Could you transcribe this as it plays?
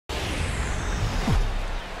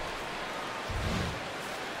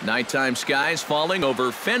Nighttime skies falling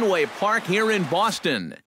over Fenway Park here in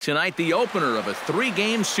Boston. Tonight, the opener of a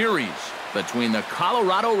 3-game series between the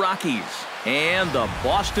Colorado Rockies and the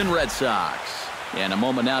Boston Red Sox. And a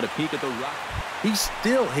moment now to peek at the Rockies. He's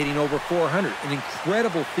still hitting over 400, an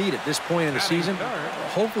incredible feat at this point in the season.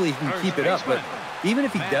 Hopefully he can keep it up, but even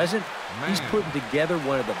if he doesn't, he's putting together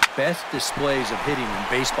one of the best displays of hitting in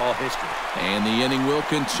baseball history. And the inning will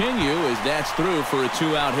continue as that's through for a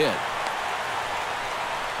 2-out hit.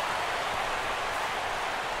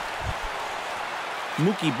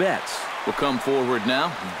 Mookie Betts will come forward now,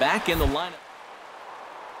 back in the lineup.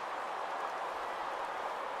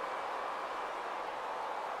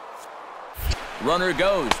 Runner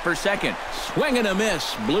goes for second. Swing and a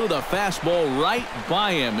miss. Blew the fastball right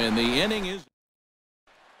by him, and the inning is...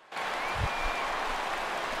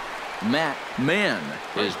 Matt Mann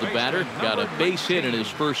is the batter. Got a base hit in his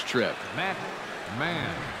first trip. Matt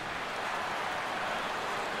Mann.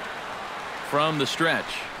 From the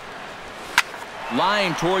stretch.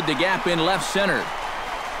 Line toward the gap in left center.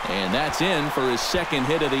 And that's in for his second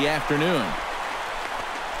hit of the afternoon.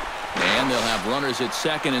 And they'll have runners at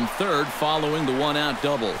second and third following the 1-out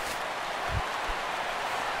double.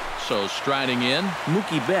 So striding in,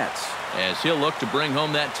 Mookie Betts, as he'll look to bring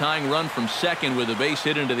home that tying run from second with a base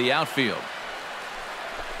hit into the outfield.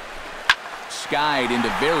 Skied into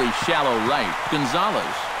very shallow right.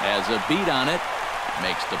 Gonzalez has a beat on it,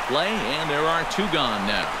 makes the play, and there are 2 gone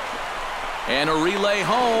now. And a relay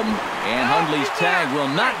home, and Hundley's tag will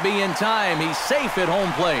not be in time. He's safe at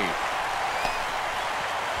home plate.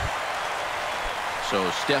 So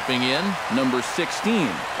stepping in, number 16,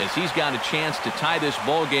 as he's got a chance to tie this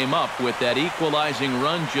ball game up with that equalizing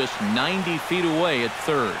run just 90 feet away at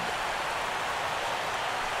third.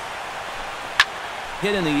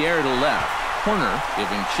 Hit in the air to left. Horner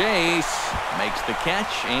giving chase, makes the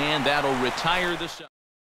catch, and that'll retire the side.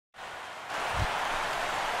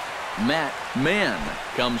 Matt Mann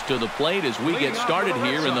comes to the plate as we get started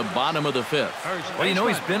here in the bottom of the 5th. Well, you know,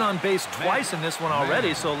 he's been on base twice in this one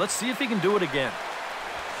already, so let's see if he can do it again.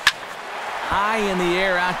 High in the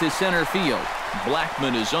air out to center field.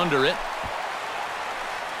 Blackman is under it.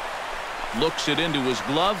 Looks it into his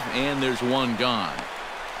glove, and there's 1 gone.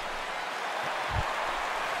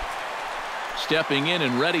 Stepping in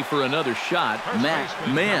and ready for another shot, Matt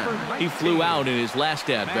Mann. He flew out in his last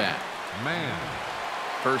at-bat.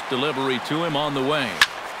 First delivery to him on the way.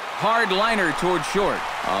 Hard liner toward short.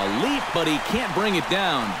 A leap, but he can't bring it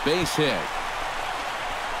down. Base hit.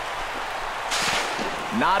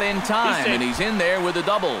 Not in time, and he's in there with a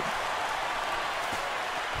double.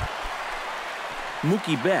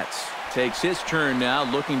 Mookie Betts takes his turn now,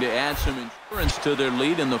 looking to add some insurance to their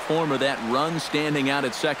lead in the form of that run standing out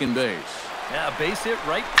at second base. Yeah, a base hit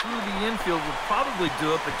right through the infield would probably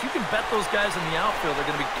do it, but you can bet those guys in the outfield are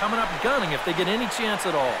going to be coming up gunning if they get any chance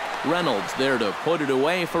at all. Reynolds there to put it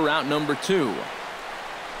away for out number 2.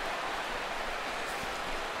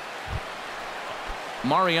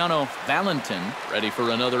 Mariano Valentin ready for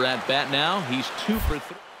another at-bat now. He's 2 for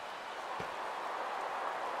 3.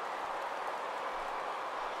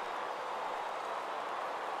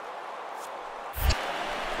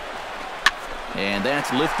 And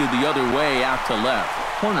that's lifted the other way out to left.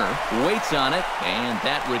 Horner waits on it, and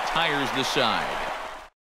that retires the side.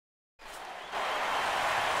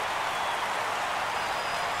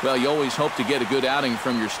 Well, you always hope to get a good outing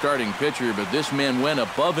from your starting pitcher, but this man went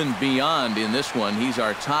above and beyond in this one. He's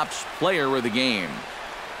our top player of the game.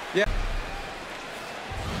 Yeah.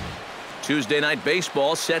 Tuesday night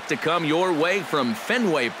baseball set to come your way from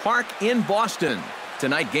Fenway Park in Boston.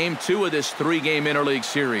 Tonight, game 2 of this 3-game interleague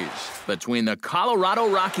series between the Colorado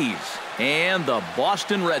Rockies and the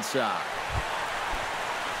Boston Red Sox.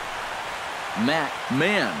 Matt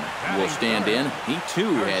Mann will stand in. He,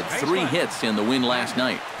 too, had 3 hits in the win last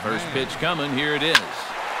night. First pitch coming. Here it is.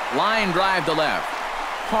 Line drive to left.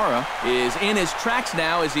 Parra is in his tracks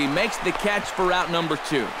now as he makes the catch for out number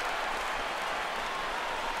 2.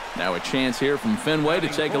 Now a chance here from Fenway to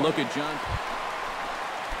take a look at John.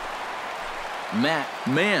 Matt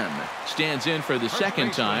Mann stands in for the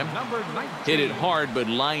second time. Hit it hard but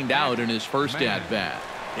lined out in his first at-bat.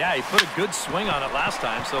 Yeah, he put a good swing on it last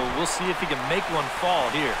time, so we'll see if he can make one fall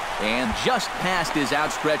here. And just past his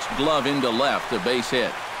outstretched glove into left, a base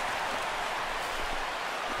hit.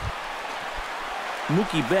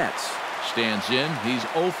 Mookie Betts stands in. He's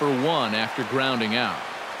 0 for 1 after grounding out.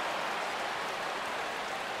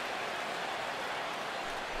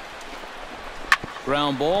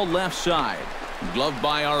 Ground ball left side. Gloved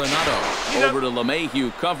by Arenado. Over to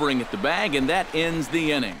LeMahieu covering at the bag, and that ends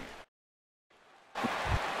the inning.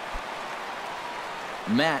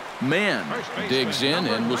 Matt Mann digs in,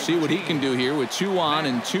 and we'll see what he can do here with 2 on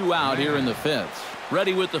and 2 out here in the 5th.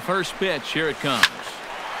 Ready with the first pitch. Here it comes.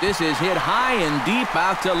 This is hit high and deep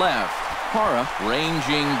out to left. Hara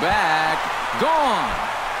ranging back. Gone.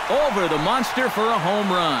 Over the monster for a home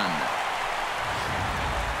run.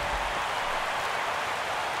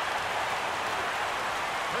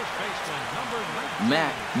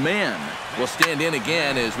 Matt Mann will stand in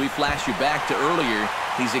again as we flash you back to earlier.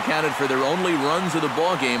 He's accounted for their only runs of the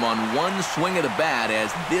ball game on 1 swing of the bat,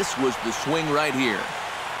 as this was the swing right here.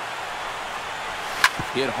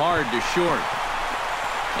 Hit hard to short.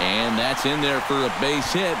 And that's in there for a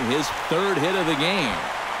base hit, his 3rd hit of the game.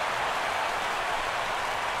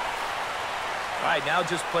 All right, now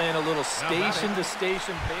just playing a little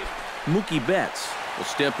station-to-station base. Mookie Betts will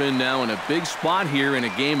step in now in a big spot here in a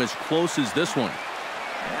game as close as this one.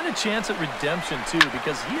 And a chance at redemption, too,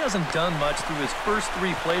 because he hasn't done much through his first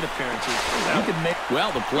 3 plate appearances. He could make...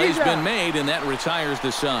 Well, the play's been made, and that retires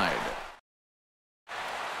the side.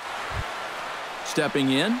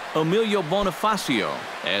 Stepping in, Emilio Bonifacio,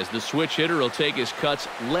 as the switch hitter will take his cuts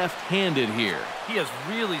left-handed here. He has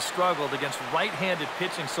really struggled against right-handed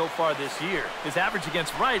pitching so far this year. His average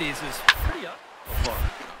against righties is pretty up so far.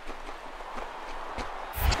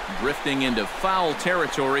 Drifting into foul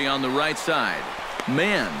territory on the right side.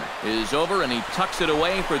 Mann is over, and he tucks it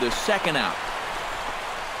away for the 2nd out.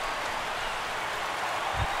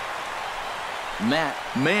 Matt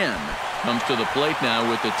Mann comes to the plate now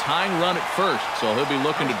with the tying run at first, so he'll be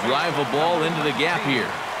looking to drive a ball into the gap here.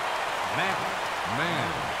 Matt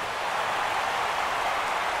Mann.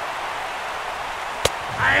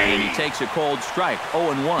 And he takes a cold strike,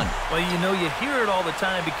 0-1. Well, you know, you hear it all the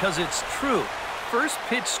time because it's true. First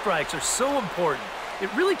pitch strikes are so important.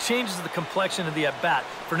 It really changes the complexion of the at-bat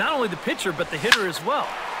for not only the pitcher but the hitter as well,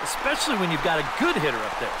 especially when you've got a good hitter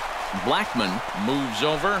up there. Blackman moves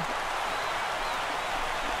over,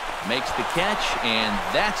 makes the catch, and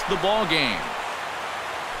that's the ball game.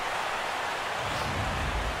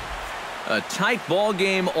 A tight ball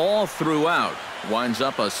game all throughout. Winds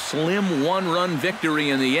up a slim 1-run victory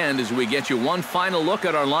in the end as we get you one final look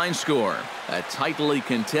at our line score. A tightly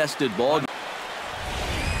contested ball game.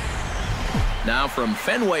 Now from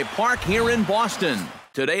Fenway Park here in Boston.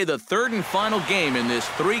 Today, the 3rd and final game in this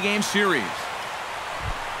 3-game series.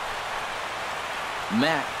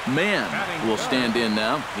 Matt Mann will stand in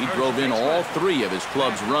now. He drove in all 3 of his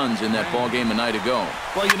club's runs in that ball game a night ago.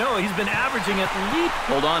 Well, you know, he's been averaging at least...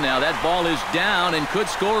 Hold on now. That ball is down and could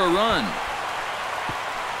score a run.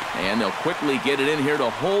 And they'll quickly get it in here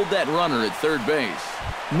to hold that runner at 3rd base.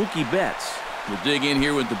 Mookie Betts will dig in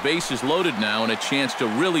here with the bases loaded now and a chance to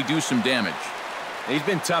really do some damage. He's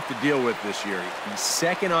been tough to deal with this year. He's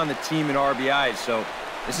 2nd on the team in RBIs, so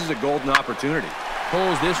this is a golden opportunity.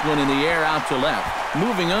 Pulls this one in the air out to left.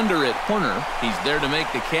 Moving under at corner. He's there to make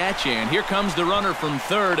the catch, and here comes the runner from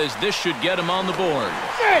 3rd as this should get him on the board.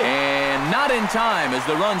 And not in time as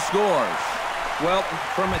the run scores. Well,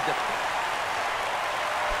 from a...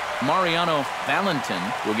 Mariano Valentin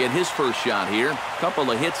will get his first shot here.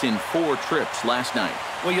 Couple of hits in 4 trips last night.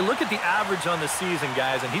 Well, you look at the average on the season,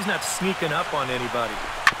 guys, and he's not sneaking up on anybody.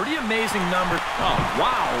 Pretty amazing number. Oh,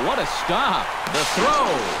 wow, what a stop. The throw.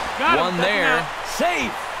 One there.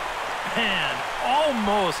 Safe. Man,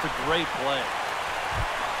 almost a great play.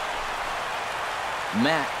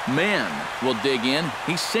 Matt Mann will dig in.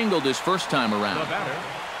 He singled his first time around.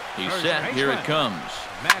 He's set. Here it comes.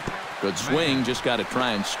 Good swing. Just got to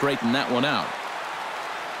try and straighten that one out.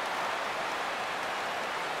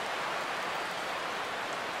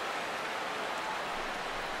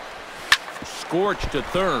 Scorched to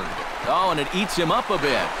 3rd. Oh, and it eats him up a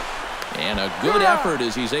bit. And a good effort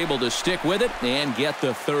as he's able to stick with it and get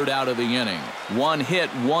the 3rd out of the inning. 1 hit,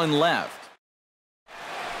 1 left.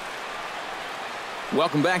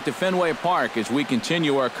 Welcome back to Fenway Park as we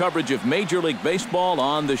continue our coverage of Major League Baseball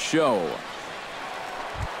on the show.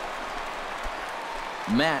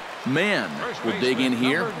 Matt Mann will dig in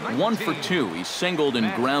here. 1 for 2. He's singled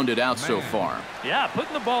and grounded out so far. Yeah,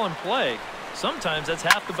 putting the ball in play. Sometimes that's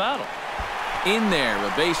half the battle. In there,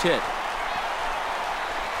 a base hit.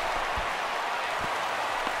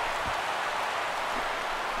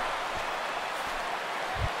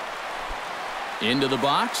 Into the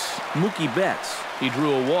box, Mookie Betts. He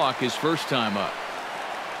drew a walk his first time up.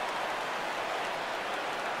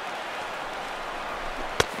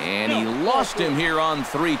 And he lost him here on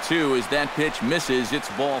 3-2 as that pitch misses. It's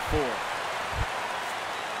ball 4.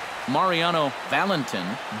 Mariano Valentin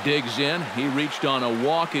digs in. He reached on a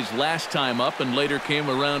walk his last time up and later came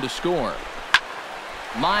around to score.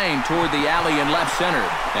 Line toward the alley in left center.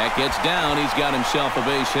 That gets down. He's got himself a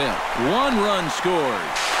base hit. 1 run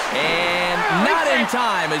scores. And not in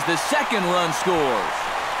time as the second run scores.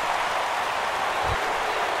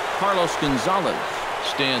 Carlos Gonzalez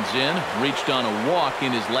stands in. Reached on a walk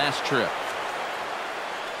in his last trip.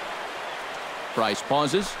 Price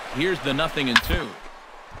pauses. Here's the 0-2.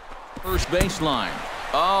 First baseline.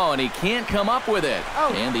 Oh, and he can't come up with it.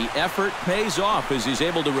 Oh. And the effort pays off as he's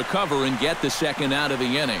able to recover and get the second out of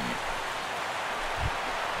the inning.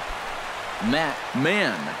 Matt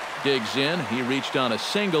Mann digs in. He reached on a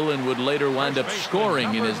single and would later wind up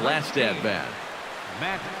scoring in his last at-bat.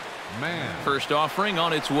 Matt Mann. First offering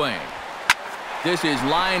on its way. This is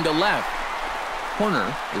line to left.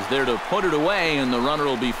 Corner is there to put it away, and the runner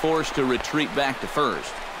will be forced to retreat back to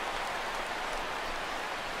first.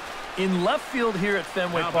 In left field here at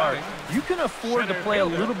Fenway Park, you can afford to play a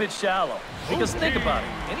little bit shallow. Because think about it.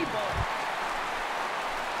 Any ball.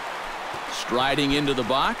 Striding into the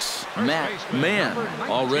box, Matt Mann,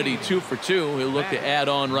 already 2 for 2. He'll look to add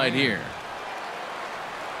on right here.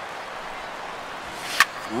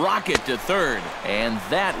 Rocket to third, and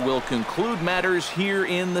that will conclude matters here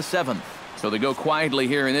in the 7th. So they go quietly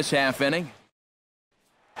here in this half inning.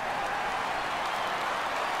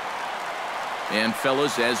 And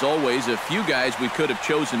fellas, as always, a few guys we could have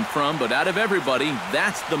chosen from, but out of everybody,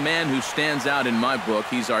 that's the man who stands out in my book.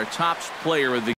 He's our top player of the